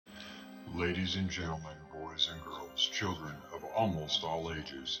Ladies and gentlemen, boys and girls, children of almost all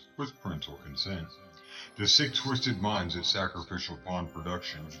ages, with parental consent, the Sick Twisted Minds at Sacrificial Pawn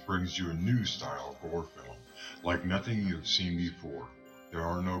Productions brings you a new style of horror film, like nothing you have seen before. There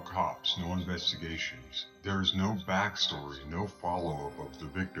are no cops, no investigations. There is no backstory, no follow-up of the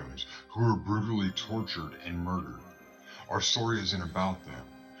victims who were brutally tortured and murdered. Our story isn't about them.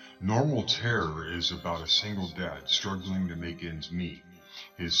 Normal Terror is about a single dad struggling to make ends meet.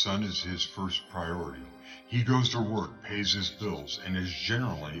 His son is his first priority. He goes to work, pays his bills, and is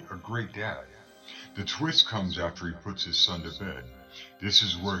generally a great dad. The twist comes after he puts his son to bed. This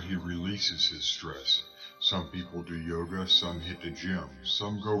is where he releases his stress. Some people do yoga, some hit the gym,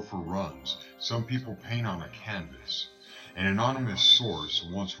 some go for runs, some people paint on a canvas. An anonymous source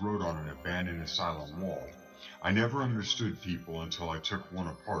once wrote on an abandoned asylum wall, "I never understood people until I took one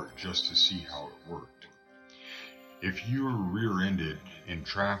apart just to see how it worked." If you are rear-ended in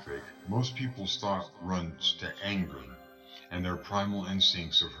traffic, most people's thought runs to anger and their primal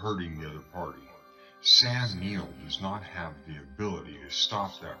instincts of hurting the other party. Sam Neill does not have the ability to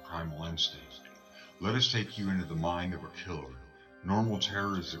stop that primal instinct. Let us take you into the mind of a killer. Normal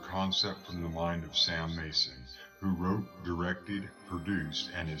Terror is a concept from the mind of Sam Mason, who wrote, directed,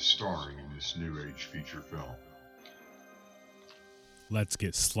 produced, and is starring in this new age feature film. Let's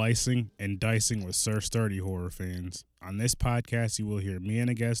get slicing and dicing with Sir Sturdy horror fans. On this podcast, you will hear me and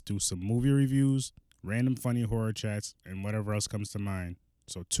a guest do some movie reviews, random funny horror chats, and whatever else comes to mind.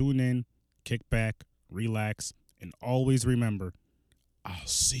 So tune in, kick back, relax, and always remember, I'll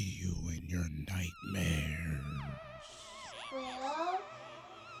see you in your nightmares. Well,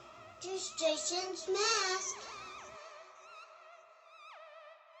 just Jason's mask.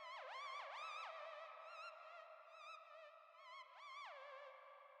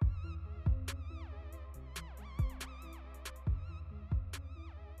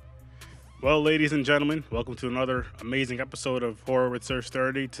 Well, ladies and gentlemen, welcome to another amazing episode of Horror with Sir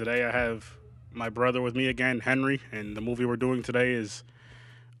Sturdy. Today I have my brother with me again, Henry, and the movie we're doing today is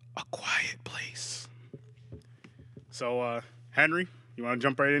A Quiet Place. So, Henry, you want to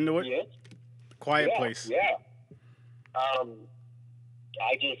jump right into it? Yeah. Quiet Place. Yeah. I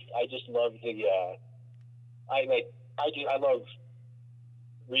just love the. I love.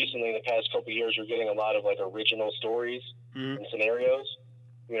 Recently, in the past couple of years, we're getting a lot of like original stories and scenarios.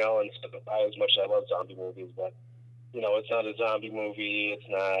 You know, and stuff. As much as I love zombie movies, but you know, it's not a zombie movie. It's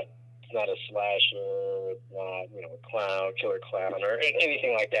not a slasher. It's not a killer clown, or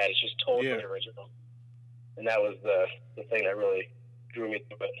anything like that. It's just totally original. And that was the thing that really drew me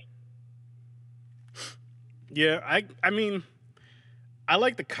to it. Yeah, I mean, I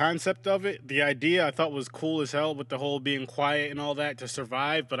like the concept of it. The idea I thought was cool as hell with the whole being quiet and all that to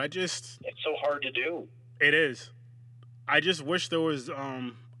survive, but it's so hard to do. It is. I just wish there was,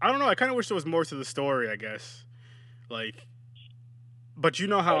 I don't know, I kind of wish there was more to the story, I guess. Like, but you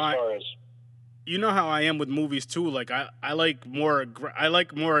know how you know how I am with movies too. Like, I like more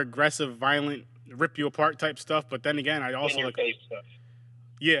aggressive, violent, rip you apart type stuff. But then again, I also like stuff.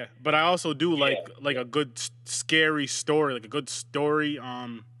 Yeah, but I also do like a good scary story, like a good story.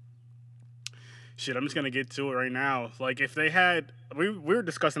 Shit, I'm just gonna get to it right now. Like, if they had, we were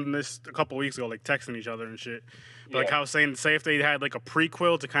discussing this a couple weeks ago, like texting each other and shit. But like, how say if they had like a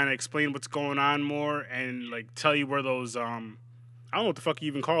prequel to kind of explain what's going on more and like tell you where those I don't know what the fuck you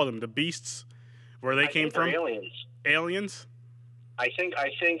even call them, the beasts, where they came from. Aliens. Aliens. I think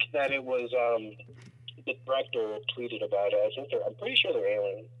that it was the director tweeted about it. I'm pretty sure they're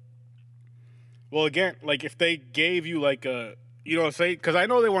aliens. Well, again, like if they gave you like a, say, because I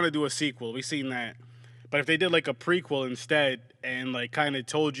know they want to do a sequel. We've seen that, but if they did like a prequel instead and like kind of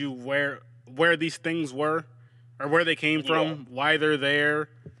told you where these things were, or where they came from, why they're there,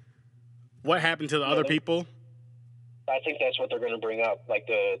 what happened to the other people. I think that's what they're going to bring up, like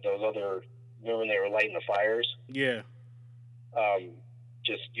those other. Remember when they were lighting the fires? Yeah.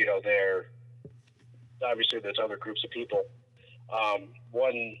 They're obviously there's other groups of people.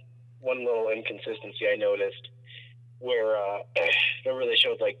 One little inconsistency I noticed where remember they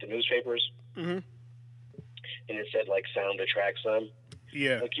showed like the newspapers, and it said like sound attracts them.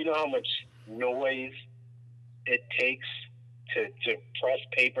 Yeah. Like, you know how much noise it takes to press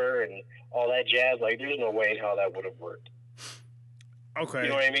paper and all that jazz? Like, there's no way in how that would have worked. Okay. You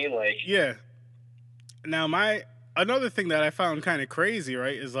know what I mean? Like, yeah. Now, another thing that I found kind of crazy,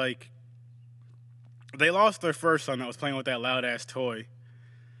 right, is like they lost their first son that was playing with that loud ass toy.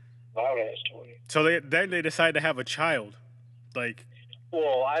 Loud ass toy. So then they decided to have a child. Like,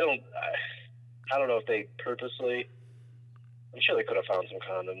 well, I don't know if they purposely. I'm sure they could have found some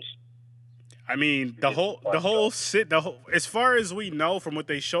condoms. I mean, as far as we know from what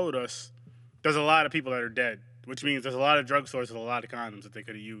they showed us, there's a lot of people that are dead, which means there's a lot of drugstores with a lot of condoms that they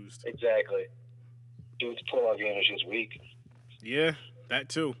could have used. Exactly. Dude's pull-out game is just weak. Yeah, that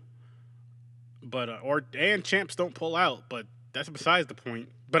too. But and champs don't pull out, but that's besides the point.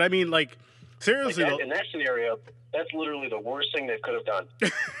 But I mean, like, seriously, in that scenario, that's literally the worst thing they could have done.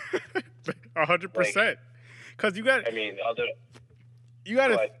 100%. Because you got. I mean, you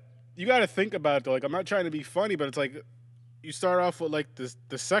got to think about it though. Like, I'm not trying to be funny, but it's like you start off with like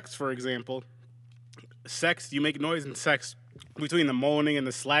the sex, for example. Sex, you make noise in sex between the moaning and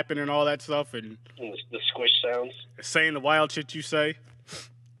the slapping and all that stuff, and the squish sounds, saying the wild shit you say.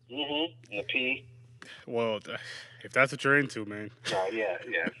 And the pee. Well, if that's what you're into, man. Oh yeah.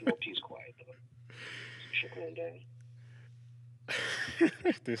 No pee's quiet though. Shit going down.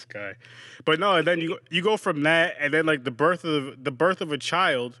 This guy, but no, and then you go from that, and then like the birth of a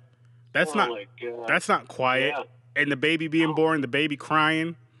child. That's not quiet, yeah. And the baby being born, the baby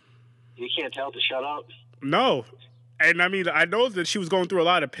crying. You can't tell it to shut up. No, and I mean I know that she was going through a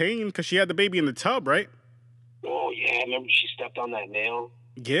lot of pain because she had the baby in the tub, right? Oh yeah, I remember she stepped on that nail.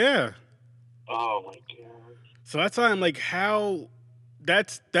 Yeah. Oh my god. So that's why I'm like, how?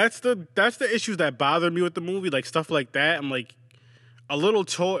 That's the issues that bother me with the movie, like stuff like that. I'm like, a little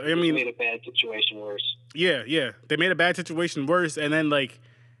toy. I mean, they made a bad situation worse. Yeah. They made a bad situation worse, and then like,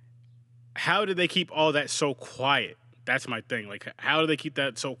 how did they keep all that so quiet? That's my thing. Like, how do they keep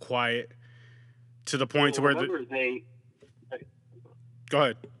that so quiet to the point to where they? Go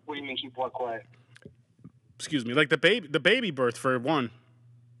ahead. What do you mean keep what quiet? Excuse me. Like the baby birth for one.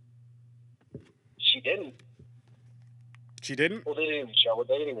 She didn't. She didn't? Well, they didn't even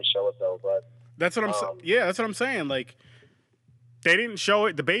show it though. But that's what I'm saying. Yeah, that's what I'm saying. Like, they didn't show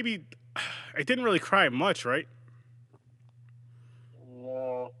it. The baby, it didn't really cry much, right?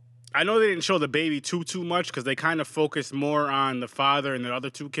 No. I know they didn't show the baby too much because they kind of focused more on the father and the other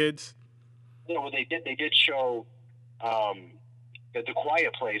two kids. Yeah, well, they did show that the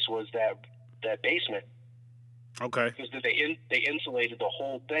quiet place was that basement. Okay. Because they insulated the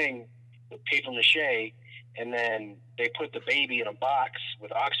whole thing with paper mache, and then they put the baby in a box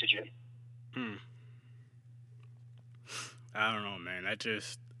with oxygen. I don't know, man. It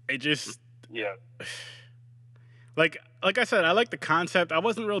just yeah. Like I said, I like the concept. I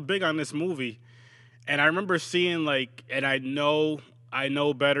wasn't real big on this movie, and I remember seeing like, and I know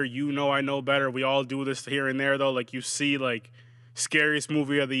better. You know, I know better. We all do this here and there, though. Like you see, like scariest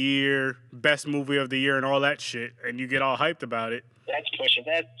movie of the year, best movie of the year, and all that shit, and you get all hyped about it. That's pushing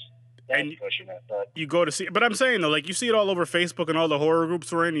that. That's pushing that. But you go to see, but I'm saying though, like you see it all over Facebook and all the horror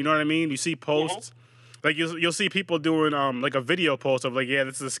groups we're in. You know what I mean? You see posts. Like you'll see people doing like a video post of like, yeah,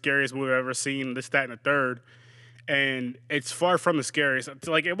 this is the scariest movie I've ever seen, this, that, and the third. And it's far from the scariest. It's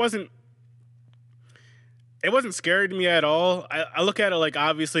like it wasn't scary to me at all. I look at it like,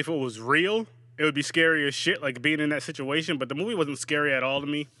 obviously if it was real, it would be scary as shit, like being in that situation, but the movie wasn't scary at all to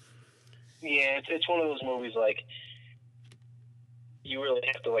me. Yeah, it's one of those movies like you really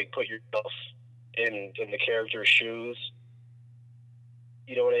have to like put yourself in the character's shoes.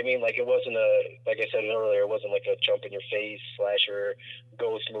 You know what I mean? Like it wasn't like I said earlier, it wasn't like a jump in your face slasher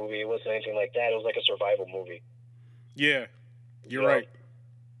ghost movie. It wasn't anything like that. It was like a survival movie. Yeah, you're right.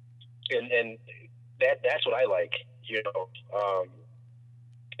 And that's what I like. You know,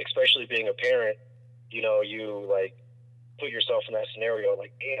 especially being a parent. You know, you like put yourself in that scenario.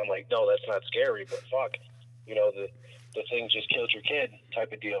 Like, damn, like no, that's not scary, but fuck, you know, the thing just killed your kid,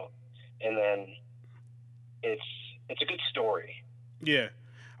 type of deal. And then it's a good story. Yeah.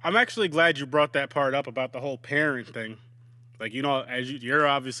 I'm actually glad you brought that part up about the whole parent thing. Like, you know, as you're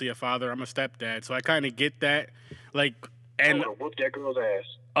obviously a father, I'm a stepdad, so I kind of get that. Like, and I'm gonna whoop that girl's ass.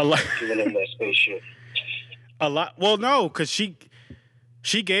 A lot. Giving him that spaceship. A lot. Well, no, because she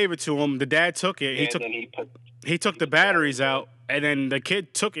gave it to him. The dad took it. He took the batteries out, and then the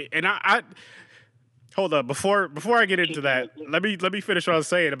kid took it. And I hold up before I get into that. Let me finish what I was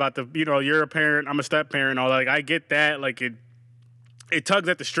saying about the, you know, you're a parent, I'm a step parent, all that. Like, I get that. Like it tugs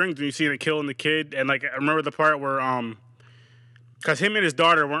at the strings when you see him killing the kid. And like I remember the part where because him and his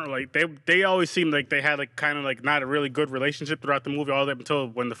daughter weren't like, they always seemed like they had like kind of like not a really good relationship throughout the movie, all the way up until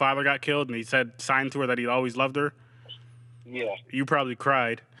when the father got killed and he signed to her that he always loved her. Yeah. You probably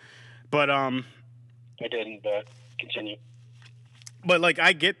cried. But I didn't, but continue. But like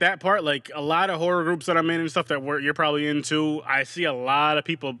I get that part. Like a lot of horror groups that I'm in and stuff that you're probably into, I see a lot of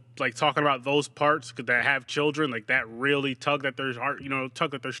people like talking about those parts that have children, like that really tug at their heart, you know,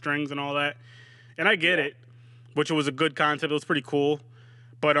 tug at their strings and all that. And I get it, which was a good concept. It was pretty cool.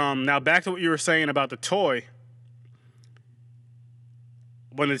 But now back to what you were saying about the toy.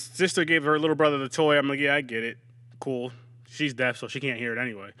 When his sister gave her little brother the toy, I'm like, yeah, I get it. Cool. she's deaf, so she can't hear it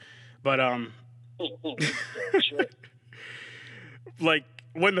anyway. But Sure. like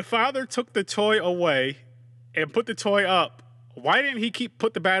when the father took the toy away and put the toy up, why didn't he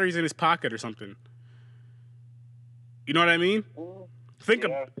put the batteries in his pocket or something? You know what I mean? Think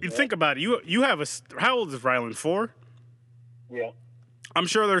about it. You have how old is Rylan? 4? Yeah. I'm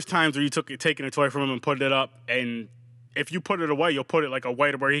sure there's times where you taking a toy from him and put it up, and if you put it away, you'll put it like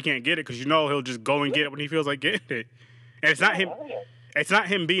away to where he can't get it because you know he'll just go and get it when he feels like getting it. And it's not him. It's not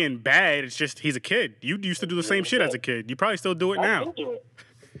him being bad. It's just he's a kid. You used to do the same shit as a kid. You probably still do it now. I still do it.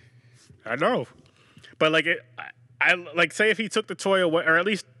 I know, but like I like say if he took the toy away, or at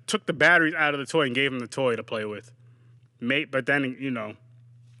least took the batteries out of the toy and gave him the toy to play with, mate. But then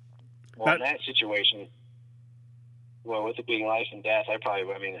Well, in that situation, well, with it being life and death, I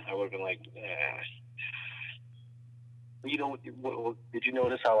would have been like, You know, did you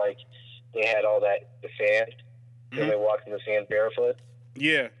notice how like they had all the sand? Mm-hmm. They walked in the sand barefoot.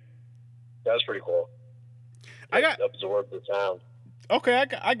 Yeah, that was pretty cool. I got absorbed the sound. Okay,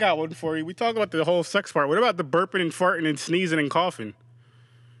 I got one for you. We talked about the whole sex part. What about the burping and farting and sneezing and coughing?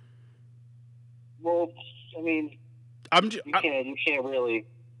 Well, I mean, you can't really.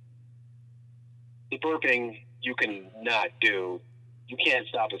 The burping you can not do. You can't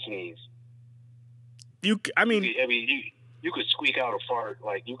stop a sneeze. You could squeak out a fart.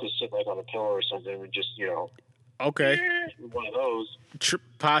 Like you could sit like on a pillow or something and just Okay. One of those.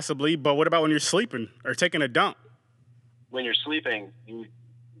 Possibly, but what about when you're sleeping or taking a dump? When you're sleeping,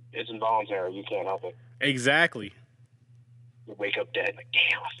 it's involuntary. You can't help it. Exactly. You wake up dead. Like,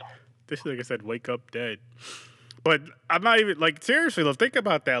 damn, I thought. This like I said, wake up dead. But I'm not even like seriously though. Think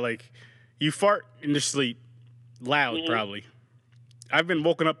about that. Like, you fart in your sleep, loud probably. I've been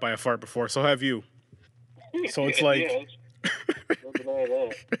woken up by a fart before, so have you. So it's like,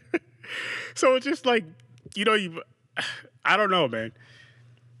 so it's just like I don't know, man.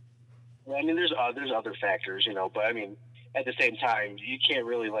 Well, I mean, there's other factors, but I mean, at the same time, you can't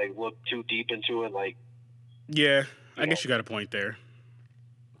really like look too deep into it, like. Yeah, I guess you got a point there.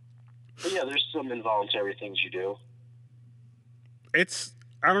 But yeah, there's some involuntary things you do.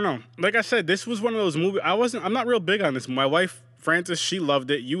 I don't know. Like I said, this was one of those movies. I'm not real big on this. My wife, Frances, she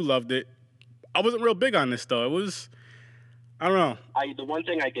loved it. You loved it. I wasn't real big on this, though. I don't know. The one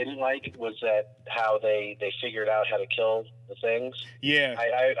thing I didn't like was that how they figured out how to kill the things. Yeah.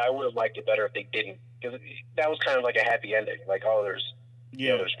 I would have liked it better if they didn't. Because that was kind of like a happy ending. Like, there's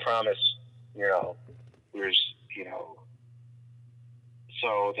promise, there's,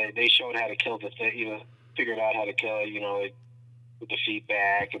 So they showed how to kill the thing, figured out how to kill it, with the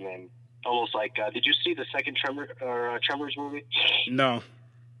feedback, and then almost like, did you see the second Tremors movie? No.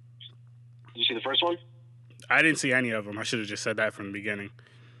 Did you see the first one? I didn't see any of them. I should have just said that from the beginning.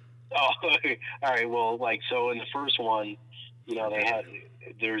 Oh, all right. Well, so in the first one,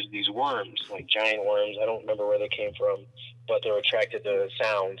 there's these worms, like giant worms. I don't remember where they came from, but they're attracted to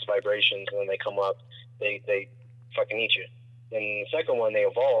sounds, vibrations, and when they come up, they fucking eat you. And in the second one, they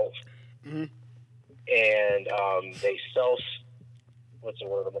evolve, and they what's the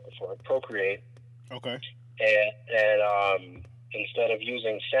word I'm looking for? Procreate. Okay. And instead of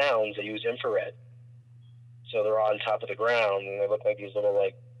using sounds, they use infrared. So they're on top of the ground, and they look like these little,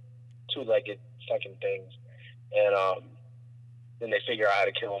 like, two-legged fucking things. And then they figure out how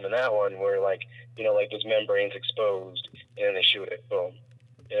to kill them in that one, where, like, this membrane's exposed, and then they shoot it. Boom.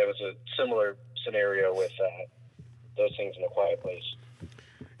 And it was a similar scenario with those things in A Quiet Place.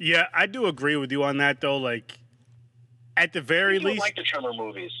 Yeah, I do agree with you on that, though. Like, at the very least... You like the Tremor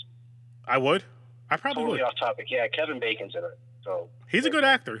movies. I would. I probably totally would. Off topic. Yeah, Kevin Bacon's in it. So he's a good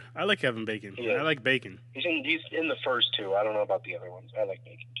actor. I like Kevin Bacon. I like Bacon. He's in the first two. I don't know about the other ones. I like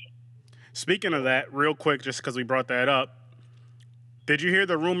Bacon too. Speaking of that, real quick, just because we brought that up, did you hear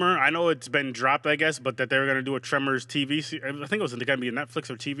the rumor? I know it's been dropped, I guess, but that they were going to do a Tremors TV series. I think it was going to be a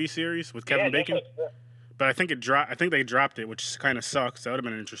Netflix or TV series with Kevin Bacon. Yeah. But I think they dropped it, which kind of sucks. That would have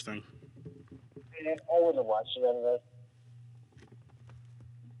been interesting. I wouldn't have watched it anyway.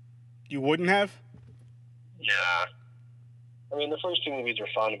 You wouldn't have? Nah. I mean, the first two movies are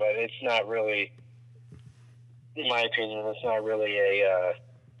fun, but it's not really, in my opinion, it's not really a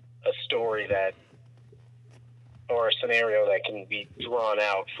story that, or a scenario that can be drawn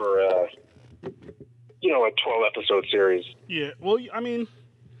out for a 12-episode series. Yeah, well, I mean,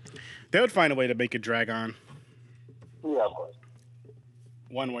 they would find a way to make it drag on. Yeah, of course.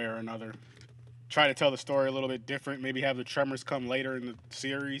 One way or another. Try to tell the story a little bit different. Maybe have the Tremors come later in the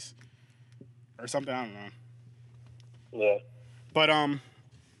series or something. I don't know. Yeah. But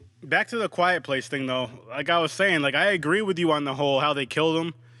back to the Quiet Place thing, though. Like I was saying, like I agree with you on the whole how they killed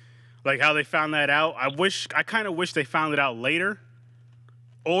him. Like how they found that out. I kind of wish they found it out later,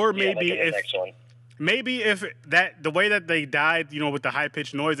 or maybe like in the next one. maybe if that the way that they died, with the high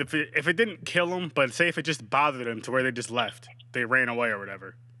pitched noise, if it didn't kill them, but say if it just bothered them to where they just left, they ran away or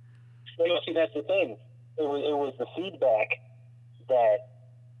whatever. Well, see, that's the thing. It was the feedback that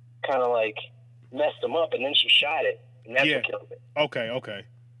kind of like messed them up, and then she shot it, and that's what killed it. Okay.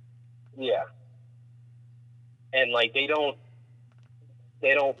 Yeah. And like they're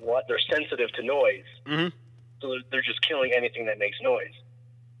sensitive to noise, so they're just killing anything that makes noise.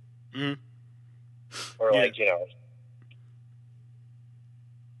 Or like that's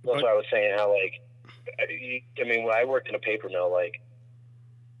why I was saying how like when I worked in a paper mill, like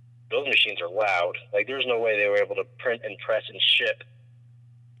those machines are loud. Like there's no way they were able to print and press and ship.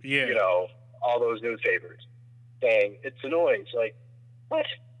 Yeah. All those newspapers saying it's a noise. Like what?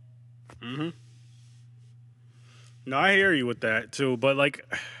 No, I hear you with that too, but like,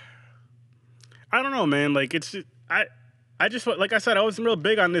 I don't know, man. Like it's I just like I said, I wasn't real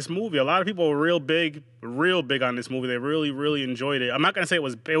big on this movie. A lot of people were real big on this movie. They really, really enjoyed it. I'm not gonna say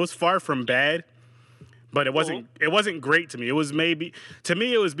it was far from bad, but it wasn't great to me. It was to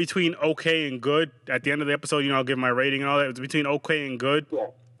me it was between okay and good. At the end of the episode, I'll give my rating and all that. It was between okay and good. Yeah.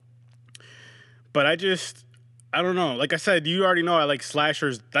 But I don't know. Like I said, you already know I like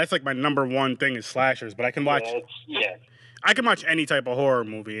slashers. That's like my number one thing is slashers. But I can watch. I can watch any type of horror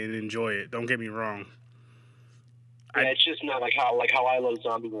movie and enjoy it. Don't get me wrong. Yeah, it's just not like how I love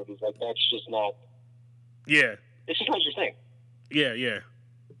zombie movies. Like that's just not. Yeah. It's just not your thing. Yeah.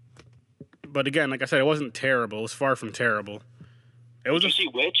 But again, like I said, it wasn't terrible. It was far from terrible. Did you see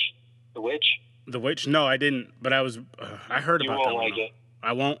Witch? The Witch? The Witch? No, I didn't. But I heard about that one. You won't like it.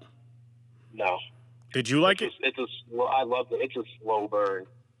 I won't. No. Did you like it? I loved it. It's a slow burn.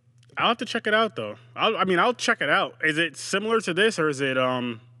 I'll have to check it out though. I'll check it out. Is it similar to this, or is it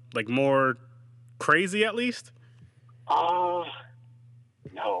like more crazy at least? No.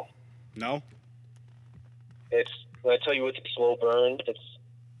 No? When I tell you it's a slow burn,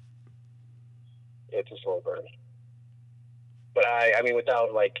 it's a slow burn. But I mean, without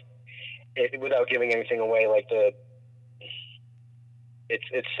giving anything away, like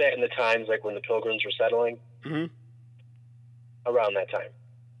it's set in the times like when the Pilgrims were settling. Around that time.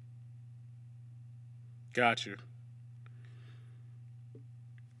 Gotcha.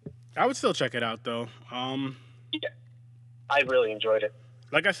 I would still check it out though. Yeah. I really enjoyed it.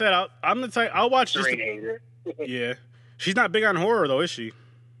 Like I said, I'm the type. I'll watch just. Yeah, she's not big on horror though, is she?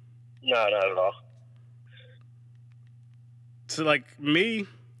 No, not at all. So like me,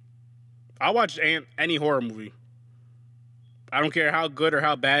 I watch any horror movie. I don't care how good or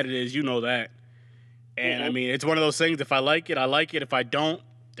how bad it is, you know that. And I mean, it's one of those things. If I like it, I like it. If I don't,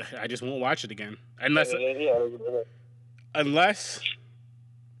 I just won't watch it again. Unless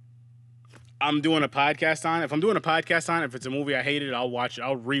I'm doing a podcast on it. If I'm doing a podcast on it, if it's a movie I hated, I'll watch it.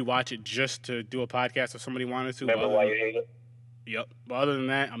 I'll rewatch it just to do a podcast if somebody wanted to. Remember why you hate it? Yep. But other than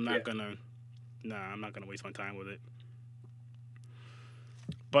that, I'm not gonna waste my time with it.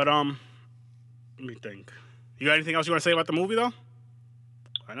 But let me think. You got anything else you want to say about the movie though?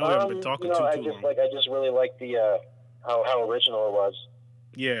 I know we haven't been talking too long. I just really like the how original it was.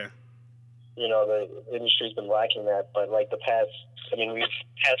 Yeah. The industry's been lacking that, but like the past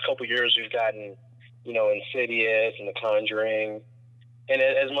couple years we've gotten, Insidious and The Conjuring, and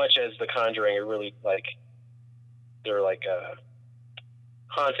as much as The Conjuring are really they're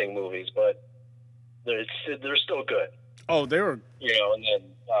haunting movies, but they're still good. Oh, they were. And then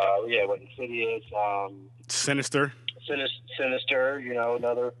with Insidious, Sinister. Sinister,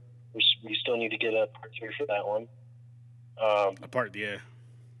 another. We still need to get a part 3 for that one. Yeah.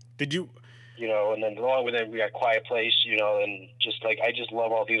 Did you? And then along with it, we got Quiet Place, and just I just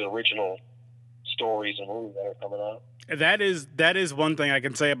love all these original stories and movies that are coming out. That is one thing I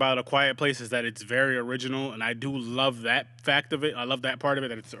can say about A Quiet Place is that it's very original, and I do love that fact of it. I love that part of it,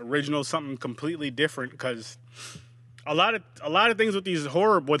 that it's original, something completely different. Because a lot of things with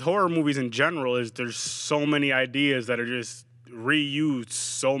horror movies in general is there's so many ideas that are just reused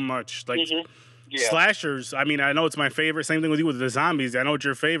so much, slashers. I mean, I know it's my favorite. Same thing with you with the zombies. I know it's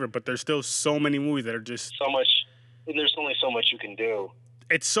your favorite, but there's still so many movies that are just so much. And there's only so much you can do.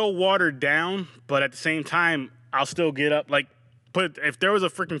 It's so watered down, but at the same time, I'll still get up. If there was a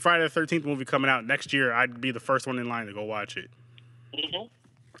freaking Friday the 13th movie coming out next year, I'd be the first one in line to go watch it.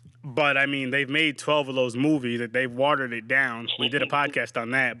 But I mean, they've made 12 of those movies that they've watered it down. We did a podcast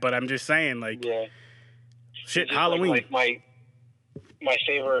on that, but I'm just saying, shit, Halloween. My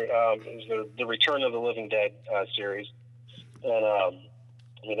favorite is the Return of the Living Dead series, and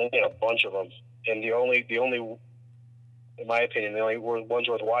they made a bunch of them. And the only in my opinion, the only ones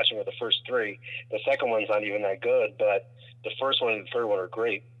worth watching are the first three. The second one's not even that good, but the first one and the third one are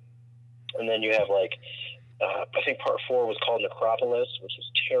great. And then you have like, I think part 4 was called Necropolis, which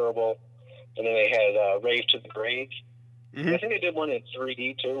was terrible. And then they had Rave to the Grave. Mm-hmm. I think they did one in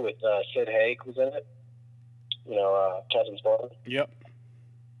 3D too with Sid Haig was in it. You know, Captain Spartan. Yep.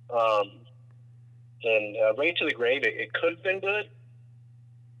 And Rave to the Grave, it could have been good.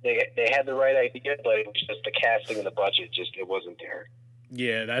 They had the right idea, but it was just the casting and the budget. It wasn't there.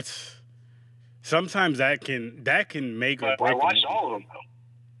 Yeah, that's sometimes that can make or break. I watched all of them though.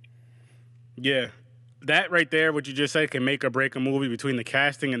 Yeah, that right there, what you just said, can make or break a movie between the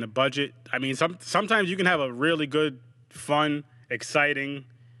casting and the budget. I mean, sometimes you can have a really good, fun, exciting,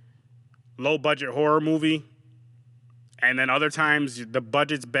 low budget horror movie, and then other times the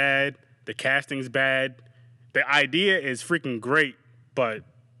budget's bad, the casting's bad, the idea is freaking great, but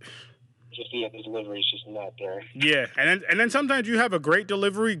the delivery is just not there. Yeah, and then sometimes you have a great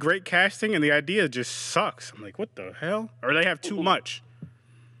delivery, great casting, and the idea just sucks. I'm like, what the hell? Or they have too much.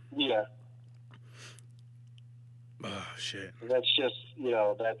 Yeah. Oh shit. That's just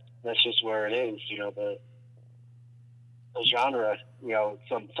that's just where it is. The genre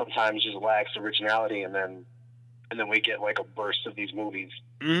sometimes just lacks originality, and then we get like a burst of these movies.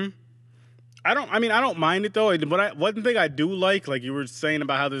 Mm-hmm. I don't mind it though. But one thing I do like you were saying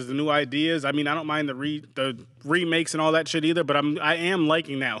about how there's the new ideas. I mean, I don't mind the remakes and all that shit either. But I am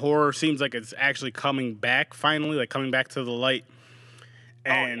liking that horror seems like it's actually coming back finally, like coming back to the light.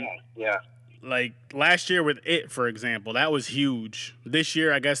 And yeah. Like last year with It, for example, that was huge. This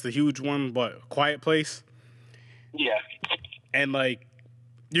year, I guess the huge one, but Quiet Place. Yeah. And like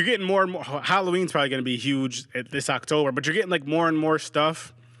you're getting more and more. Halloween's probably going to be huge this October, but you're getting like more and more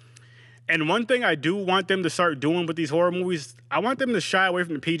stuff. And one thing I do want them to start doing with these horror movies, I want them to shy away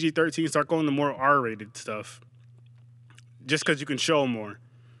from the PG-13, start going to more R-rated stuff. Just because you can show more.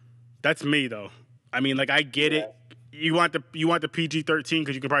 That's me, though. I mean, like, I get it. You want the PG-13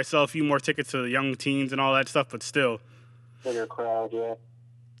 because you can probably sell a few more tickets to the young teens and all that stuff, but still. Bigger crowd, yeah.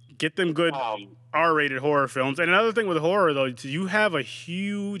 Get them good R-rated horror films. And another thing with horror, though, you have a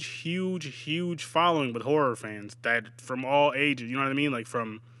huge, huge, huge following with horror fans that from all ages. You know what I mean? Like,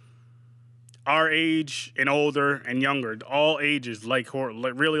 from our age and older and younger, all ages like horror,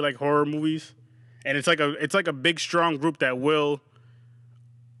 like really like horror movies, and it's like a big strong group that will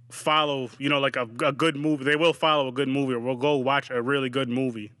follow, like a good movie. They will follow a good movie, or will go watch a really good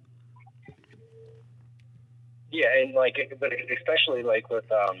movie. Yeah, and but especially like with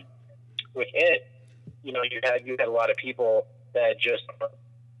It, you had a lot of people that just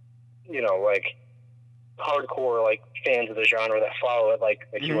like hardcore like fans of the genre that follow it like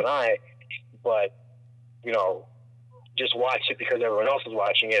you and I. But, just watch it because everyone else is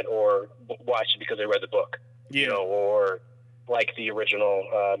watching it, or watch it because they read the book, or like the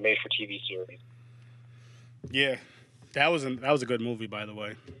original made-for-TV series. Yeah, that was a good movie, by the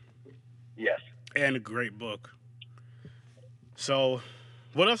way. Yes. And a great book. So,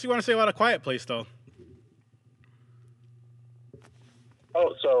 what else you want to say about A Quiet Place, though?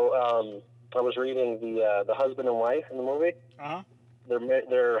 Oh, so I was reading the husband and wife in the movie. Uh-huh.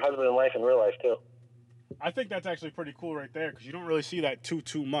 They're husband and wife in real life too. I think that's actually pretty cool right there because you don't really see that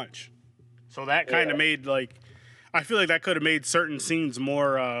too much. So that kind of made I feel like that could have made certain scenes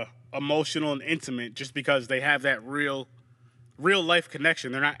more emotional and intimate just because they have that real life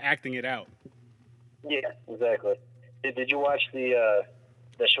connection. They're not acting it out. Yeah, exactly. Did you watch the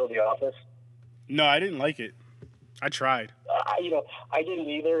show The Office? No, I didn't like it. I tried. I didn't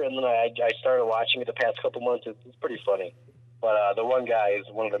either, and then I started watching it the past couple months. It's pretty funny. But the one guy is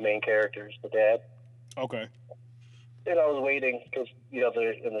one of the main characters, the dad. Okay. And I was waiting because,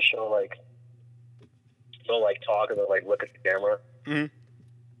 they're in the show, they'll, talk and they'll, look at the camera. Mm-hmm.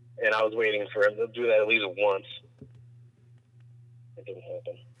 And I was waiting for him to do that at least once. It didn't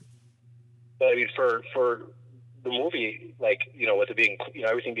happen. But, I mean, for the movie, with it being,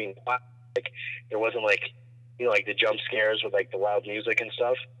 everything being quiet, there wasn't, the jump scares with, the loud music and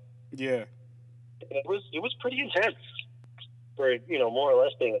stuff. Yeah. It was pretty intense. For, more or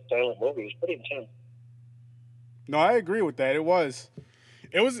less being a silent movie, it was pretty intense. No, I agree with that.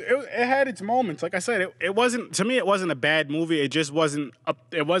 It had its moments. Like I said, it wasn't, to me, it wasn't a bad movie. It just wasn't,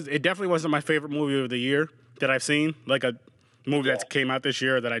 it definitely wasn't my favorite movie of the year that I've seen. Like a movie that came out this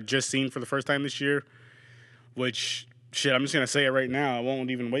year that I just seen for the first time this year, which, shit, I'm just going to say it right now. I won't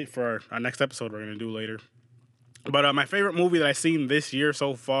even wait for our next episode we're going to do later. But my favorite movie that I've seen this year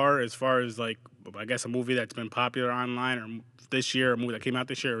so far as I guess a movie that's been popular online or this year, a movie that came out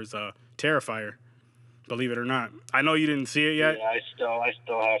this year was Terrifier. Believe it or not, I know you didn't see it yet. Yeah, I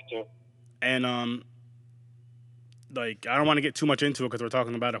still have to. And like, I don't want to get too much into it because we're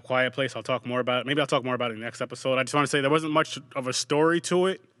talking about A Quiet Place. I'll talk more about it. Maybe I'll talk more about it in the next episode. I just want to say there wasn't much of a story to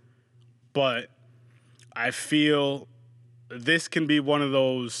it, but I feel this can be one of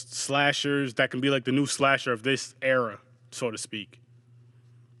those slashers that can be like the new slasher of this era, so to speak.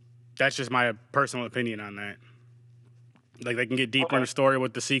 That's just my personal opinion on that. Like, they can get deeper in the story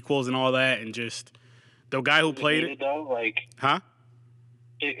with the sequels and all that, and just the guy who played it. Though, like, huh?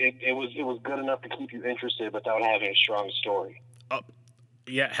 It was good enough to keep you interested without having a strong story.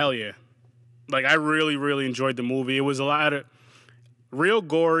 Yeah, hell yeah. Like, I really, really enjoyed the movie. It was a lot of real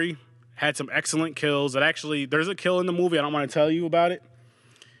gory, had some excellent kills. There's a kill in the movie. I don't want to tell you about it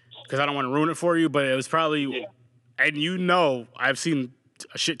because I don't want to ruin it for you, but it was probably, and you know, I've seen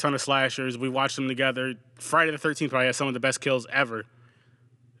a shit ton of slashers. We watched them together. Friday the 13th probably has some of the best kills ever.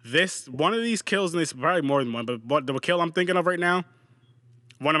 One of these kills, and there's probably more than one, but the kill I'm thinking of right now,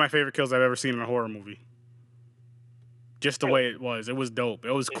 one of my favorite kills I've ever seen in a horror movie. Just the way it was. It was dope.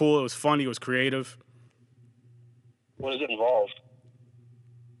 It was cool. It was funny. It was creative. What does it involve?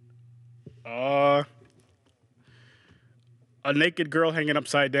 A naked girl hanging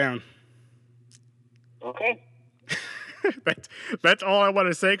upside down. Okay. That's all I want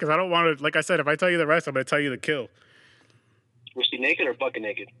to say because I don't want to, like I said, if I tell you the rest, I'm going to tell you the kill. Was she naked or bucket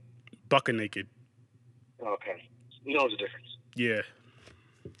naked? Bucket naked. Okay. You know the difference. Yeah.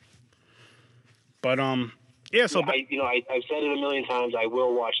 But, yeah, so... Yeah, I've said it a million times. I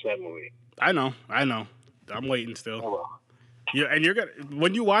will watch that movie. I know. I'm waiting still. I will. Yeah, and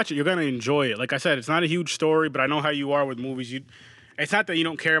when you watch it, you're gonna enjoy it. Like I said, it's not a huge story, but I know how you are with movies. It's not that you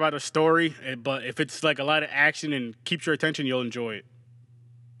don't care about the story, but if it's like a lot of action and keeps your attention, you'll enjoy it.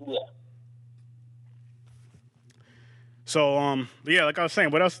 Yeah. So, yeah, like I was saying,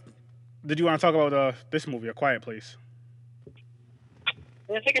 what else did you want to talk about this movie, A Quiet Place?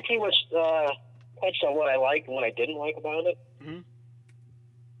 I think I pretty much touched on what I liked and what I didn't like about it. Mm-hmm.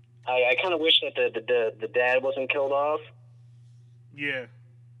 I kind of wish that the dad wasn't killed off. Yeah.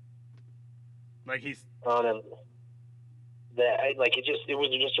 Like he's... it was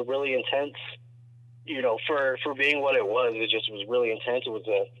just a really intense, for being what it was really intense.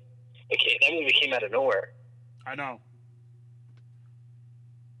 That movie came out of nowhere. I know.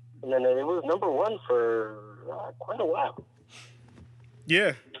 And then it was number one for quite a while.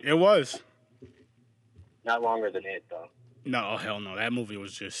 Yeah, it was. Not longer than it, though. No, hell no. That movie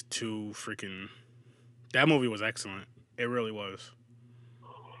was just too freaking... That movie was excellent. It really was.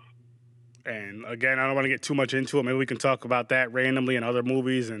 And again, I don't want to get too much into it. Maybe we can talk about that randomly in other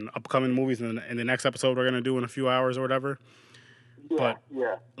movies and upcoming movies in the next episode we're going to do in a few hours or whatever. Yeah.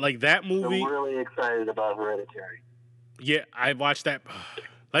 Like that movie... I'm really excited about Hereditary. Yeah, I watched that...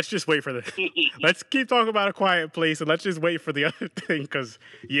 Let's just wait for let's keep talking about A Quiet Place and let's just wait for the other thing because,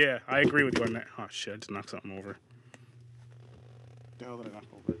 yeah, I agree with you on that. Oh, shit, I just knocked something over. The hell did I knock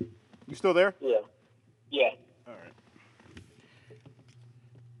over? You still there? Yeah. Yeah. All right.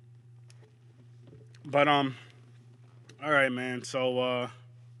 But, all right, man. So,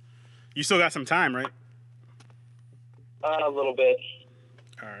 you still got some time, right? A little bit.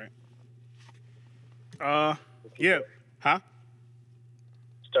 All right. Yeah. Huh?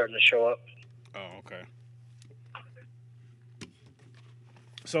 Starting to show up. Oh, okay.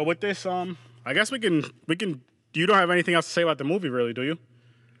 So with this, I guess we can. You don't have anything else to say about the movie, really, do you?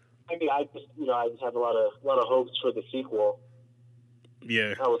 I mean, I just have a lot of hopes for the sequel.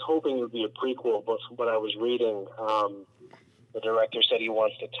 Yeah. I was hoping it would be a prequel, but from what I was reading, the director said he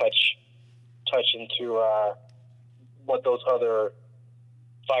wants to touch into what those other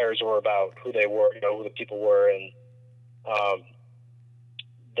fires were about, who they were, who the people were, and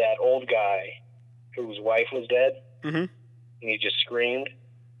that old guy whose wife was dead, mm-hmm. and he just screamed.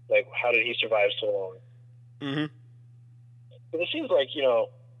 Like, how did he survive so long? Mm-hmm. But it seems like,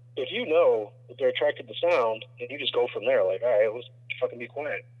 if you know that they're attracted to sound, then you just go from there. Like, all right, let's fucking be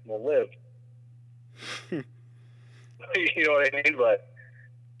quiet. We'll live. You know what I mean? But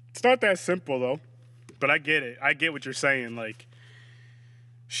it's not that simple, though. But I get it. I get what you're saying. Like,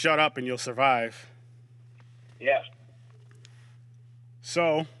 shut up and you'll survive. Yeah.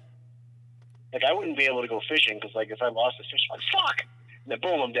 So, like, I wouldn't be able to go fishing because, like, if I lost a fish, I'm like, fuck! And then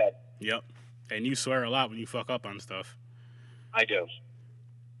boom, I'm dead. Yep. And you swear a lot when you fuck up on stuff. I do.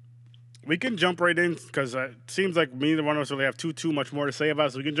 We can jump right in because it seems like neither one of us really have too much more to say about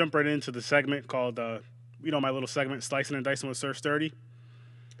it. So we can jump right into the segment called, my little segment, Slicing and Dicing with Sir Sturdy.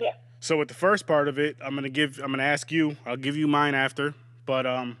 Yeah. So with the first part of it, I'm gonna ask you. I'll give you mine after. But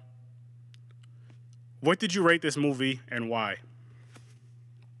what did you rate this movie and why?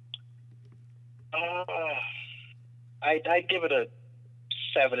 I'd give it a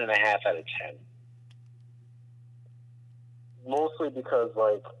 7.5 out of 10. mostly because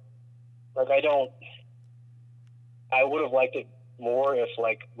like I would have liked it more if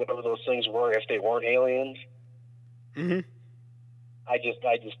like whatever those things were, if they weren't aliens. Mm-hmm. I just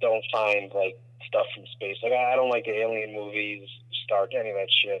don't find like stuff from space. Like I don't like the alien movies, Star Trek, any of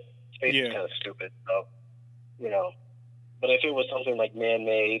that shit. Space is kind of stupid, so you know. But if it was something like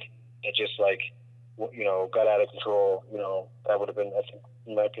man-made that just like got out of control, that would have been, I think,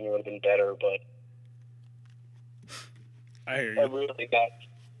 in my opinion, would have been better. But I hear you. I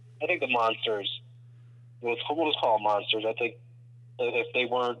think the monsters. We'll just call them monsters. I think if they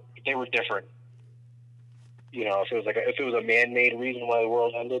were different. If it was a man-made reason why the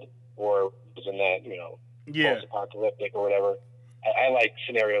world ended, or was in that post-apocalyptic or whatever. I like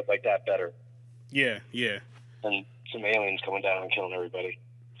scenarios like that better. Yeah. Than some aliens coming down and killing everybody.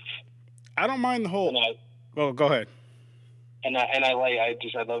 I don't mind the whole. Well, go ahead. And I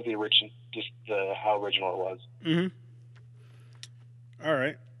love the original, just how original it was. Mm-hmm. All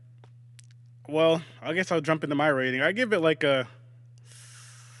right. Well, I guess I'll jump into my rating. I give it like I'm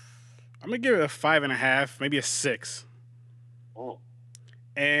gonna give it a 5.5, maybe a 6. Oh.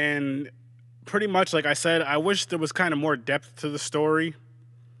 And pretty much, like I said, I wish there was kind of more depth to the story.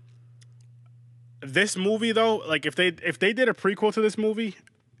 This movie, though, like if they did a prequel to this movie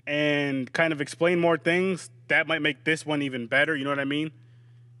and kind of explain more things, that might make this one even better. You know what I mean?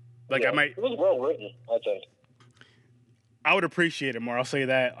 Like it was well written, I think. I would appreciate it more. I'll say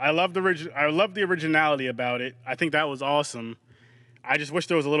that. I love the originality about it. I think that was awesome. I just wish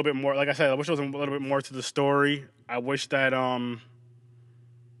there was a little bit more. Like I said, I wish there was a little bit more to the story. I wish that I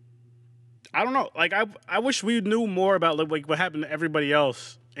don't know. Like I wish we knew more about like what happened to everybody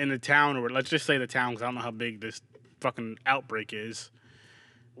else in the town, or let's just say the town, because I don't know how big this fucking outbreak is.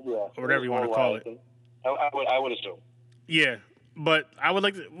 Yeah. Or whatever you want to call it. I would assume. Yeah, but I would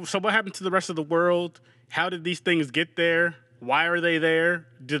like to, so what happened to the rest of the world? How did these things get there? Why are they there?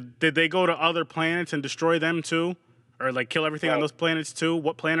 Did they go to other planets and destroy them too? Or like kill everything on those planets too?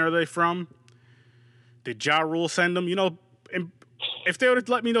 What planet are they from? Did Ja Rule send them? If they would have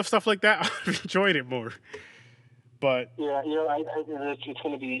let me know stuff like that, I would have enjoyed it more. But yeah, I think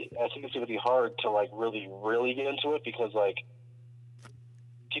it's gonna be hard to like really, really get into it because like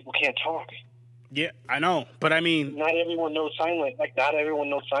people can't talk. Yeah, I know, but I mean, not everyone knows sign language. Like not everyone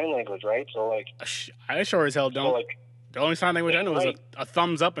knows sign language, right? So like, I sure as hell don't. So, like, the only sign language I know is a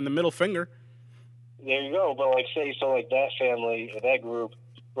thumbs up and the middle finger. There you go. But like, say so, like that family or that group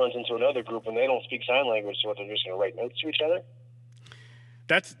runs into another group and they don't speak sign language, so they're just gonna write notes to each other.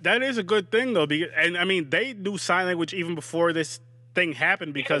 That is a good thing though, and I mean they knew sign language even before this thing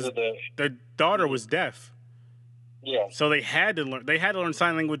happened because their daughter was deaf. Yeah. So they had to learn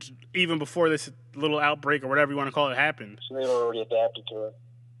sign language even before this little outbreak or whatever you want to call it happened. So they were already adapted to it.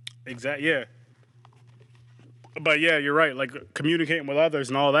 Exactly. Yeah. But yeah, you're right. Like communicating with others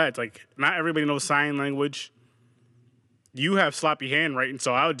and all that. It's like not everybody knows sign language. You have sloppy handwriting,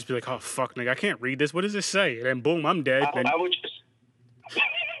 so I would just be like, "Oh fuck, nigga, I can't read this. What does this say?" And then boom, I'm dead.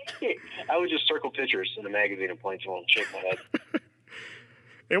 I would just circle pictures in a magazine and point to them and shake my head.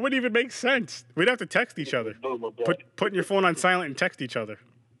 It wouldn't even make sense. We'd have to text each other. Putting your phone on silent and text each other.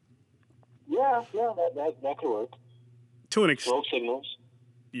 Yeah, that could work. To an extent. Smoke signals.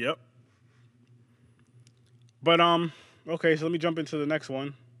 Yep. But okay, so let me jump into the next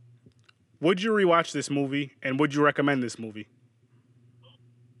one. Would you rewatch this movie, and would you recommend this movie?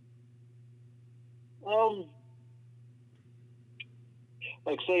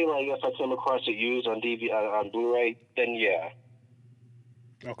 Like say, like if I came across it used on DVD on Blu-ray, then yeah.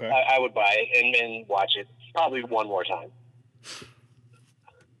 Okay. I would buy it and watch it probably one more time.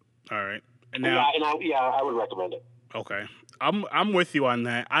 All right. And now, I would recommend it. Okay. I'm with you on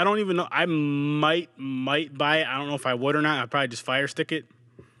that. I don't even know. I might buy it. I don't know if I would or not. I'd probably just Fire Stick it.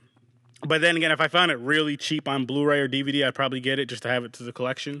 But then again, if I found it really cheap on Blu-ray or DVD, I'd probably get it just to have it to the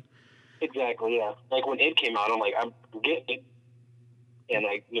collection. Exactly, yeah. Like when it came out, I'm like, I'm getting it. And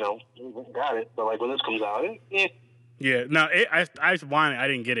like, got it. But like when this comes out, Yeah, no, I want it. I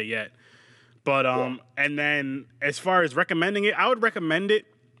didn't get it yet. But and then as far as recommending it, I would recommend it.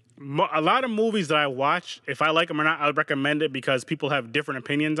 A lot of movies that I watch, if I like them or not, I would recommend it because people have different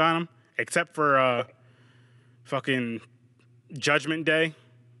opinions on them. Except for fucking Judgment Day,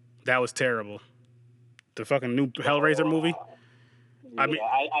 that was terrible. The fucking new Hellraiser movie. Yeah, I mean,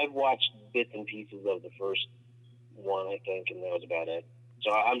 I watched bits and pieces of the first one, I think, and that was about it.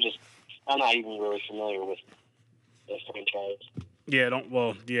 So I'm not even really familiar with the franchise. Yeah,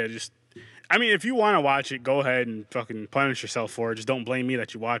 just, I mean, if you want to watch it, go ahead and fucking punish yourself for it. Just don't blame me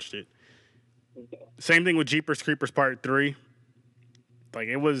that you watched it. Okay. Same thing with Jeepers Creepers Part 3. Like,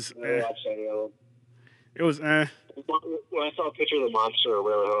 it was, It was, The when I saw a picture of the monster or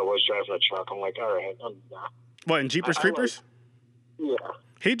whatever I was driving a truck, I'm like, all right, I'm not. What, in Jeepers Creepers? Yeah.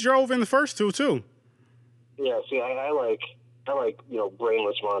 He drove in the first two, too. Yeah, see, I like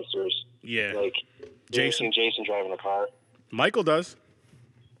brainless monsters. Yeah. Like, Jason driving a car. Michael does.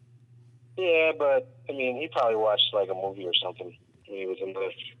 Yeah, but, I mean, he probably watched, like, a movie or something when he was in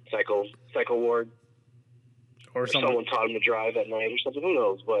the psycho ward. Or something. Someone taught him to drive at night or something. Who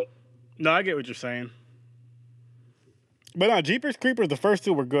knows, but... No, I get what you're saying. But no, Jeepers Creepers, the first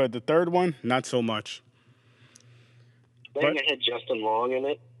two were good. The third one, not so much. Then it had Justin Long in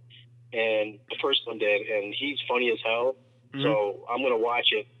it, and the first one did, and he's funny as hell. Mm-hmm. So I'm going to watch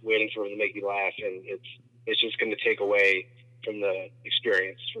it, waiting for him to make me laugh, and it's just going to take away from the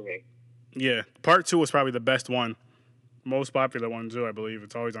experience for me. Yeah, part two was probably the best one. Most popular one, too, I believe.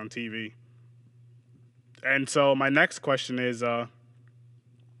 It's always on TV. And so my next question is, okay,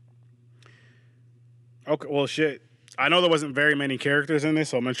 well, shit. I know there wasn't very many characters in this,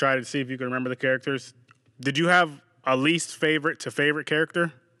 so I'm going to try to see if you can remember the characters. Did you have a least favorite to favorite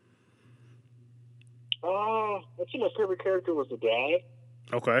character? I think my favorite character was the dad.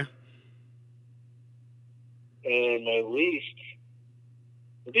 Okay. And my least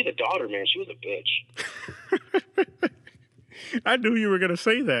would be the daughter, man. She was a bitch. I knew you were going to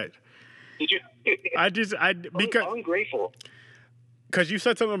say that. Did you? because I'm ungrateful. Because you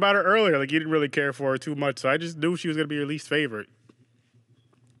said something about her earlier, like you didn't really care for her too much, so I just knew she was going to be your least favorite.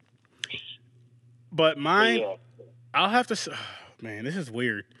 But mine, yeah. I'll have to. Man, this is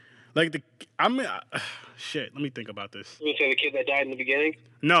weird. Like shit. Let me think about this. You say the kid that died in the beginning?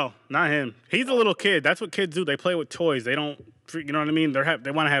 No, not him. He's a little kid. That's what kids do. They play with toys. They don't. You know what I mean?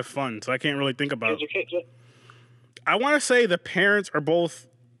 They want to have fun. So I can't really think about. Kids. I want to say the parents are both.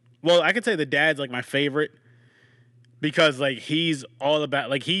 Well, I could say the dad's like my favorite because like he's all about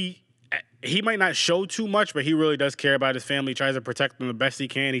like he might not show too much, but he really does care about his family. He tries to protect them the best he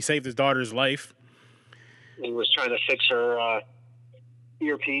can. He saved his daughter's life. He was trying to fix her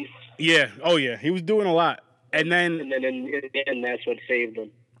earpiece. Yeah. Oh, yeah. He was doing a lot. And then in the end, that's what saved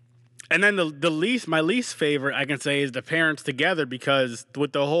him. And then my least favorite, I can say, is the parents together because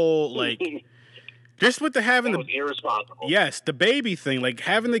with the whole, like, just with the having that was irresponsible. Yes, the baby thing, like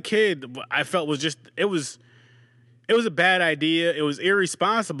having the kid, I felt was just, it was a bad idea. It was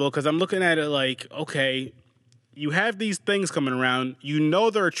irresponsible because I'm looking at it like, okay, you have these things coming around. You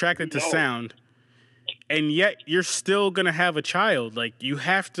know they're attracted to sound. And yet you're still going to have a child. Like, you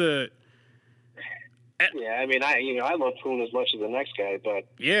have to... Yeah, I mean, I love Poon as much as the next guy, but...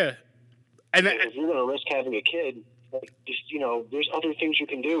 Yeah. And if you're going to risk having a kid, like, just, there's other things you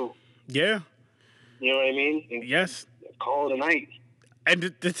can do. Yeah. You know what I mean? And yes. Call it a night.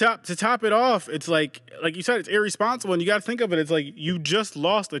 And to top it off, it's like you said, it's irresponsible, and you got to think of it. It's like you just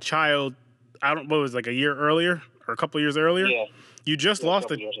lost a child, what was it, like a year earlier or a couple of years earlier? Yeah. You just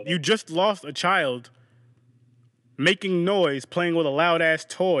lost a child making noise, playing with a loud-ass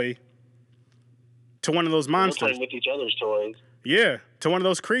toy to one of those monsters. Playing with each other's toys. Yeah, to one of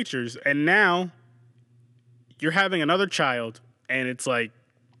those creatures. And now you're having another child, and it's like...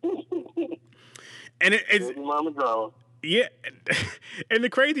 and it's... Mama drama. Yeah. And the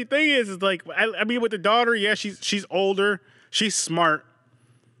crazy thing is like, I mean, with the daughter, yeah, she's older. She's smart.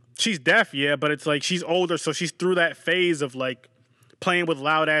 She's deaf, yeah, but it's like she's older, so she's through that phase of, like, playing with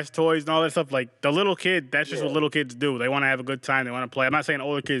loud-ass toys and all that stuff. Like, the little kid, that's just what little kids do. They want to have a good time. They want to play. I'm not saying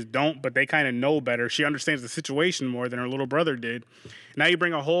older kids don't, but they kind of know better. She understands the situation more than her little brother did. Now you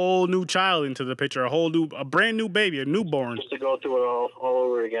bring a whole new child into the picture, a brand new baby, a newborn. Just to go through it all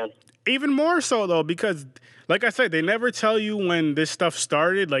over again. Even more so, though, because, like I said, they never tell you when this stuff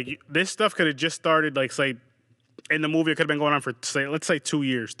started. Like, this stuff could have just started, like, say, in the movie, it could have been going on for, let's say 2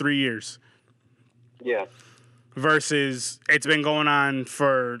 years, 3 years. Yeah. Versus it's been going on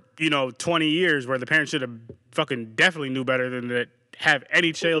for, 20 years where the parents should have fucking definitely knew better than to have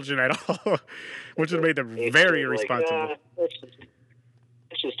any children at all, which would have made them very irresponsible.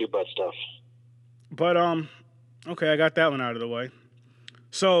 Let's just do butt stuff. But, okay, I got that one out of the way.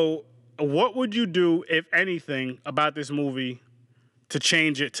 So, what would you do, if anything, about this movie to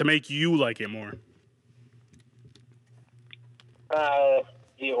change it, to make you like it more?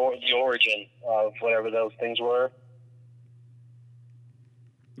 The origin of whatever those things were.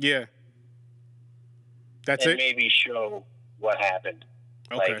 Yeah. That's and it? Maybe show what happened.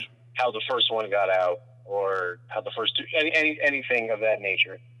 Okay. Like how the first one got out, or how the first two, anything of that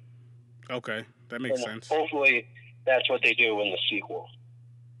nature. Okay, that makes sense. Hopefully that's what they do in the sequel.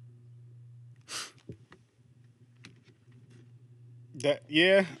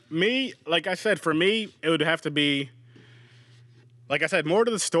 Like I said, for me, it would have to be, like I said, more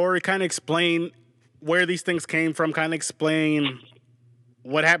to the story, kind of explain where these things came from, kind of explain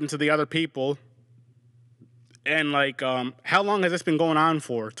what happened to the other people, and like how long has this been going on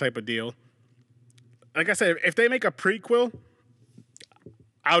for, type of deal. Like I said, if they make a prequel,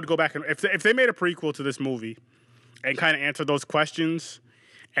 I would go back and if they made a prequel to this movie and kind of answer those questions,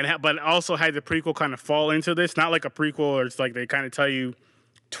 but also had the prequel kind of fall into this, not like a prequel where it's like they kind of tell you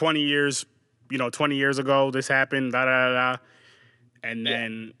 20 years ago this happened, da da da, and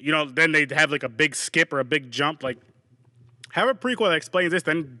then then they'd have like a big skip or a big jump, like have a prequel that explains this,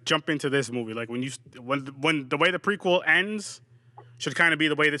 then jump into this movie. Like when the way the prequel ends should kind of be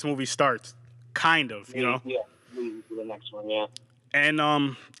the way this movie starts, kind of, Yeah, leading to the next one, yeah. And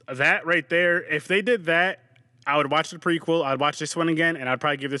that right there, if they did that, I would watch the prequel. I'd watch this one again, and I'd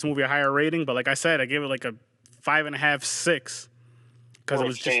probably give this movie a higher rating. But like I said, I gave it like a 5.5, 6, because it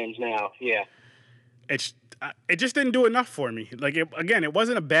was just now, yeah. It just didn't do enough for me. Like it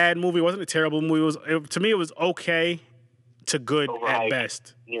wasn't a bad movie. It wasn't a terrible movie. To me, it was okay to good Overhyped, at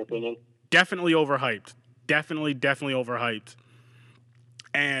best. In your opinion? Definitely overhyped. Definitely overhyped.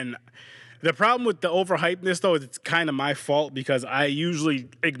 And the problem with the overhypeness, though, is it's kind of my fault because I usually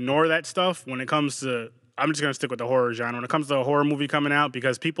ignore that stuff when it comes to. I'm just gonna stick with the horror genre when it comes to a horror movie coming out,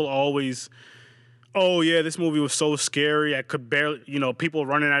 because people always, oh yeah, this movie was so scary. I could barely, people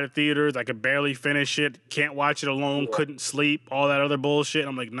running out of theaters. I could barely finish it. Can't watch it alone. Yeah. Couldn't sleep. All that other bullshit.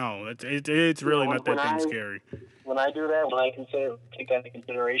 I'm like, no, it's really not that damn scary. When I do that, when I take that into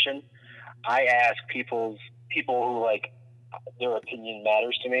consideration, I ask people who like their opinion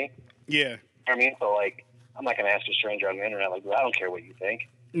matters to me. Yeah. You know what I mean? So like, I'm not gonna ask a stranger on the internet like, I don't care what you think.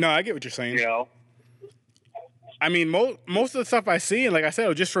 No, I get what you're saying. You know. I mean, most of the stuff I see, and like I said, it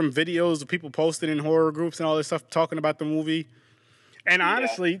was just from videos of people posting in horror groups and all this stuff talking about the movie. And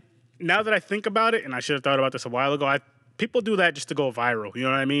honestly, now that I think about it, and I should have thought about this a while ago, people do that just to go viral. You know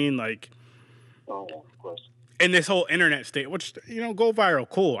what I mean? Like, oh, yeah, of course. In this whole internet state, which, go viral.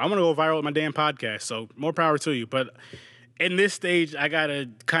 Cool. I want to go viral with my damn podcast, so more power to you. But in this stage, I got to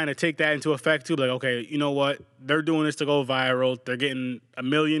kind of take that into effect, too. Like, okay, you know what? They're doing this to go viral. They're getting 1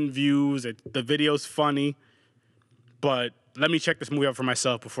 million views. The video's funny. But let me check this movie out for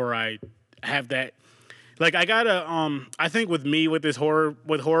myself before I have that. Like, I gotta, I think with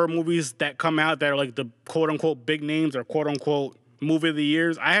horror movies that come out that are like the quote unquote big names or quote unquote movie of the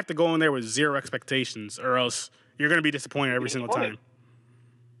years, I have to go in there with zero expectations, or else you're gonna be disappointed every single time.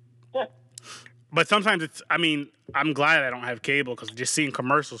 Yeah. But sometimes I'm glad I don't have cable, because just seeing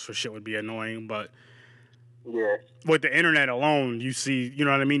commercials for shit would be annoying. But yeah, with the internet alone, you see, you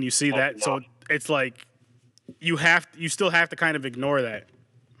know what I mean? You see that. No. So it's like, you still have to kind of ignore that.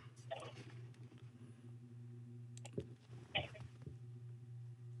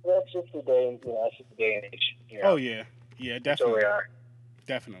 That's just the day. That's just the day and age. Oh yeah, definitely. So we are.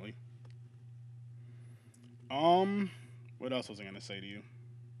 Definitely. What else was I gonna say to you?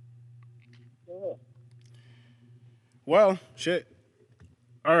 Yeah. Well, shit.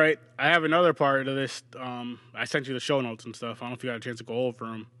 All right, I have another part of this. I sent you the show notes and stuff. I don't know if you got a chance to go over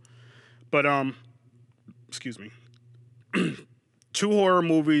them, but excuse me. 2 horror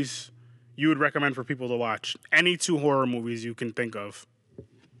movies you would recommend for people to watch. Any 2 horror movies you can think of.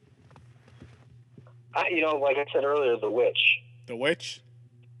 Like I said earlier, The Witch. The Witch?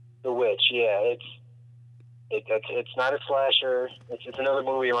 The Witch, yeah. It's not a slasher. It's another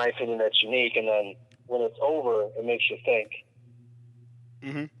movie, in my opinion, that's unique. And then when it's over, it makes you think.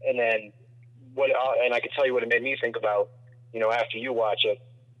 Mm-hmm. And then and I can tell you what it made me think about, after you watch it.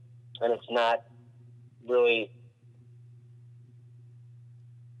 And it's not really.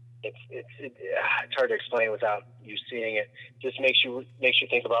 It's hard to explain without you seeing it. Just makes you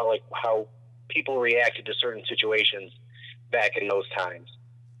think about like how people reacted to certain situations back in those times.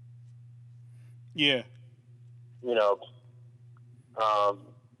 Yeah.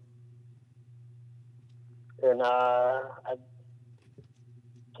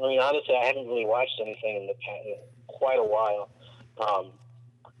 Honestly, I haven't really watched anything in quite a while,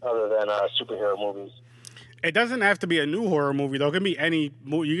 other than superhero movies. It doesn't have to be a new horror movie, though. It can be any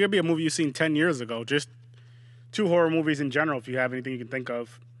movie. You can be a movie you've seen 10 years ago. Just 2 horror movies in general, if you have anything you can think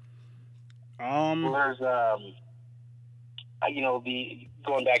of. There's,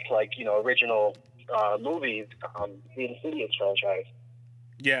 going back to, original movies, the Insidious franchise.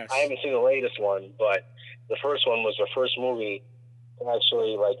 Yes. I haven't seen the latest one, but the first one was the first movie to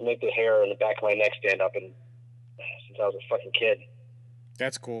actually, make the hair in the back of my neck stand up since I was a fucking kid.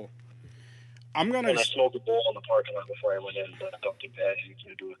 That's cool. And I smoked a bowl in the parking lot before I went in, but I don't think that had anything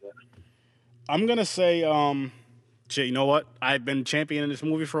to do with it. I'm going to say, shit, you know what? I've been championing this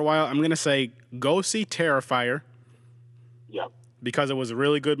movie for a while. I'm going to say go see Terrifier. Yeah. Because it was a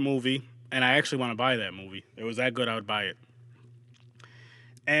really good movie. and I actually want to buy that movie. It was that good, I would buy it.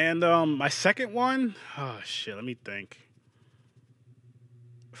 And my second one, oh shit, let me think.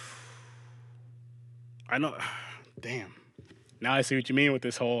 I know, damn. Now I see what you mean with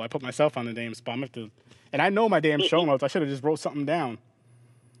this whole. I put myself on the damn spot. I'm have to, and I know my damn show notes. I should have just wrote something down.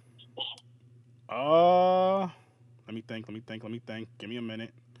 Let me think. Give me a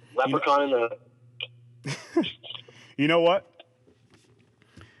minute. Leprechaun in the. You know what?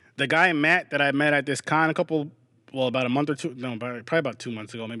 The guy Matt that I met at this con about a month or two. No, probably about 2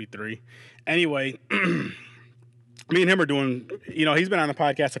 months ago, maybe 3. Anyway, me and him are doing. He's been on the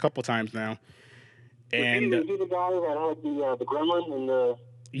podcast a couple times now. And is he the guy that had the gremlin and the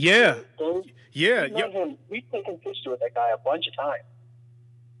yeah. We've taken pictures with that guy a bunch of times.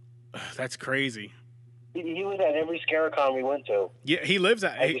 That's crazy. He was at every Scaricon we went to. Yeah, he lives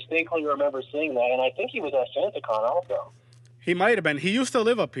at. I distinctly remember seeing that, and I think he was at SantaCon also. He might have been. He used to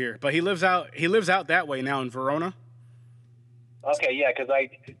live up here, but he lives out that way now in Verona. Okay, yeah, because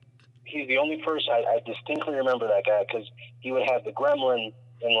he's the only person I distinctly remember that guy because he would have the gremlin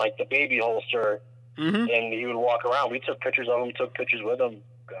in like the baby holster, and he would walk around. We took pictures of him, took pictures with him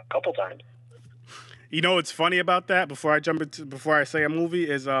a couple times. You know what's funny about that? Before I say a movie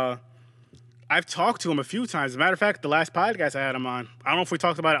is I've talked to him a few times. As a matter of fact, the last podcast I had him on, I don't know if we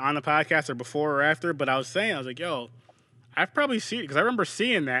talked about it on the podcast or before or after, but I was like, yo, I've probably seen it because I remember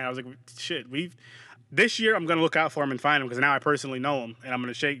seeing that. I was like, shit, this year I'm gonna look out for him and find him because now I personally know him and I'm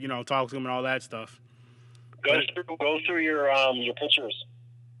gonna talk to him and all that stuff. Go through your pictures.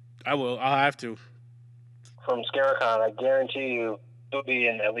 I will. I'll have to. From Scaricon, I guarantee you, he'll be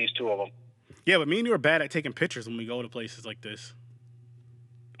in at least 2 of them. Yeah, but me and you are bad at taking pictures when we go to places like this.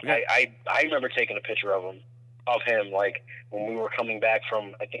 I remember taking a picture of him, like when we were coming back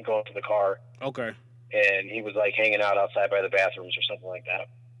from, I think, going to the car. Okay. And he was like hanging out outside by the bathrooms or something like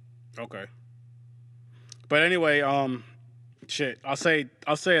that. Okay. But anyway, I'll say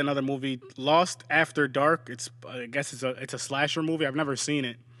another movie, Lost After Dark. I guess it's a slasher movie. I've never seen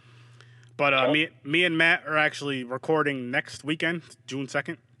it. But me and Matt are actually recording next weekend, June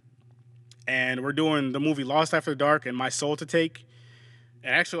 2nd. And we're doing the movie Lost After Dark and My Soul to Take.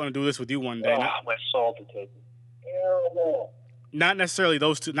 And I actually want to do this with you one day. My Soul to Take. Terrible. Not necessarily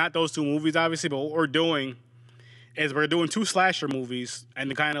those two movies, obviously, but what we're doing is we're doing 2 slasher movies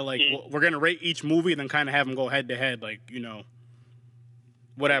and kind of like we're going to rate each movie and then kind of have them go head to head, like,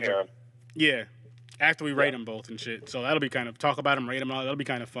 whatever. Yeah. After we rate them both and shit. So that'll be kind of, talk about them, rate them all. That'll be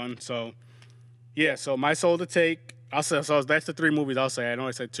kind of fun. So, yeah, so My Soul to Take. I'll say, so that's the 3 movies I'll say. I know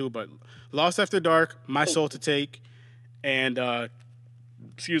I said 2, but Lost After Dark, My Soul to Take, and,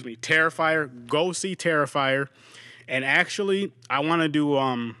 Terrifier. Go see Terrifier. And actually, I want to do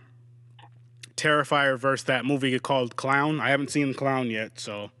Terrifier versus that movie called Clown. I haven't seen Clown yet,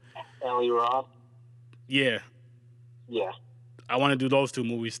 so. Eli Roth? Yeah. Yeah. I want to do those 2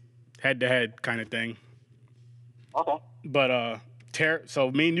 movies head-to-head kind of thing. Okay. But,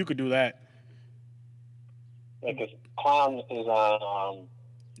 so me and you could do that. Because Clown is on...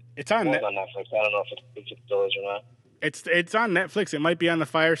 it's on Netflix. I don't know if it still is or not. It's on Netflix. It might be on the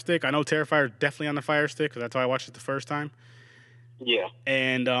Fire Stick. I know Terrifier is definitely on the Fire Stick because that's how I watched it the first time. Yeah.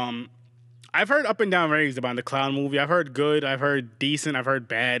 And I've heard up and down ratings about the Clown movie. I've heard good. I've heard decent. I've heard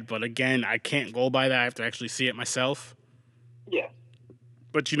bad. But again, I can't go by that. I have to actually see it myself. Yeah.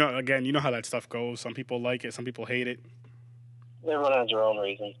 But, you know how that stuff goes. Some people like it. Some people hate it. Everyone has their own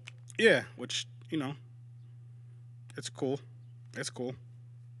reason. Yeah, which, it's cool. It's cool.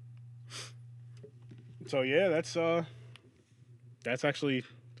 So yeah, that's actually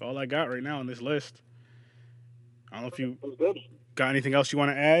all I got right now on this list. I don't know if you got anything else you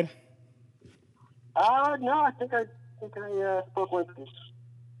want to add. No, I think I spoke with you.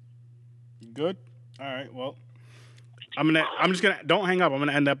 Good. All right. Well, don't hang up. I'm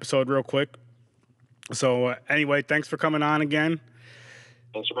gonna end the episode real quick. So anyway, thanks for coming on again.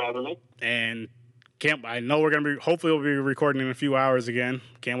 Thanks for having me. And I know hopefully we'll be recording in a few hours again.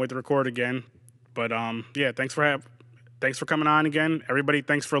 Can't wait to record again. But yeah, thanks for coming on again. Everybody,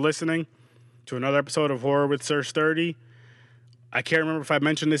 thanks for listening to another episode of Horror with Sir Sturdy. I can't remember if I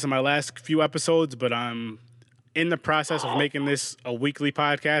mentioned this in my last few episodes, but I'm in the process of making this a weekly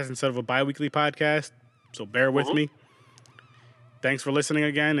podcast instead of a bi-weekly podcast. So bear with me. Thanks for listening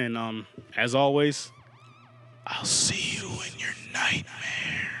again, and as always, I'll see you.